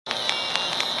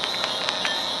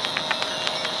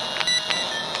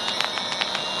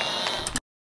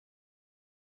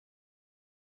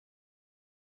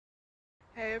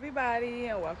everybody,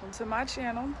 and welcome to my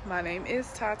channel. My name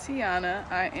is Tatiana.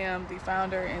 I am the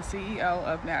founder and CEO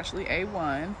of Naturally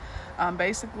A1.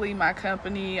 Basically, my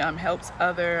company helps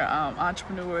other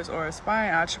entrepreneurs or aspiring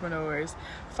entrepreneurs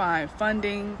find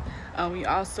funding. We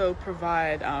also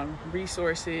provide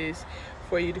resources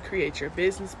for you to create your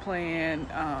business plan,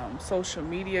 social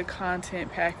media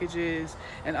content packages,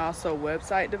 and also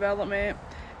website development.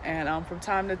 And from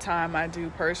time to time, I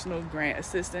do personal grant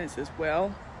assistance as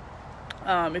well.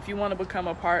 If you want to become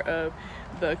a part of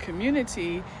the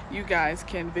community, you guys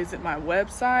can visit my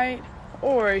website,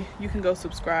 or you can go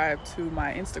subscribe to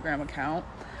my Instagram account,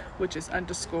 which is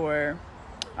 _Tatiana.n.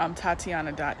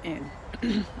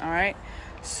 All right.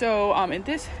 So in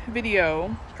this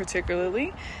video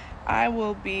particularly, I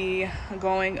will be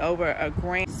going over a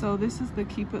grant. So this is the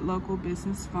Keep It Local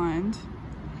Business Fund.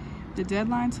 The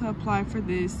deadline to apply for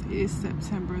this is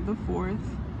September the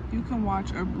 4th. You can watch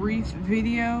a brief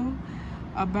video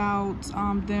about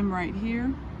them right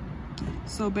here.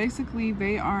 So basically,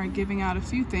 they are giving out a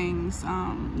few things.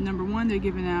 Number one, they're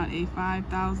giving out a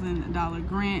 $5,000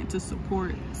 grant to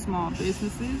support small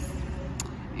businesses,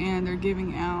 and they're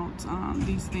giving out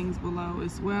these things below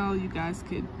as well. You guys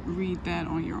could read that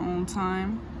on your own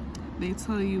time. They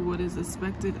tell you what is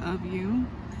expected of you.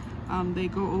 They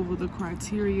go over the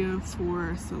criteria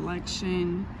for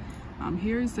selection.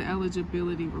 Here's the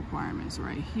eligibility requirements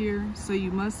right here. So you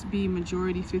must be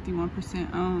majority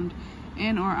 51% owned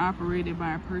and or operated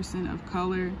by a person of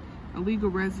color, a legal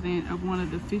resident of one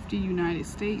of the 50 United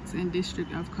States and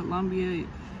District of Columbia,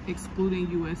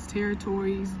 excluding U.S.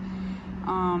 territories.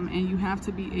 And you have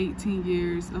to be 18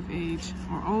 years of age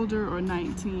or older, or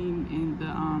 19 in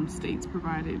the states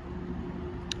provided.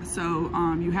 So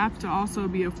you have to also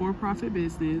be a for-profit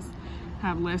business,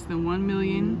 have less than 1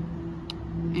 million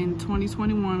in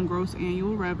 2021 gross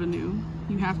annual revenue.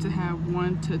 You have to have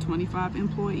 1 to 25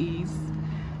 employees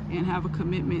and have a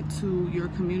commitment to your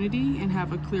community and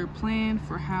have a clear plan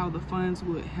for how the funds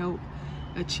would help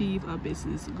achieve a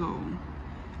business goal.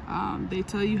 They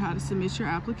tell you how to submit your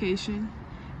application,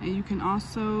 and you can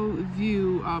also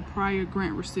view prior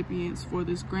grant recipients for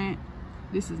this grant.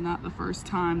 This is not the first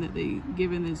time that they've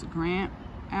given this grant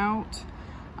out,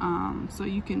 so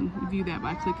you can view that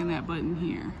by clicking that button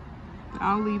here. But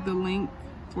I'll leave the link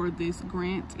for this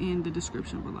grant in the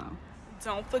description below.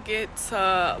 Don't forget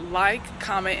to like,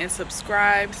 comment, and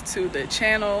subscribe to the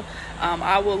channel.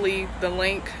 I will leave the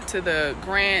link to the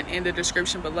grant in the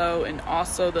description below, and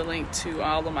also the link to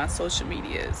all of my social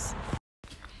medias.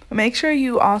 Make sure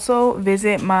you also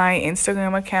visit my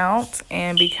Instagram account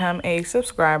and become a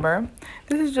subscriber.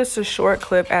 This is just a short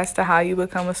clip as to how you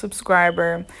become a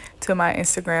subscriber to my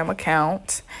Instagram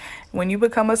account. When you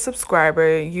become a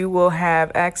subscriber, you will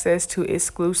have access to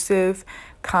exclusive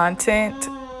content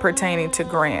pertaining to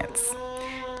grants.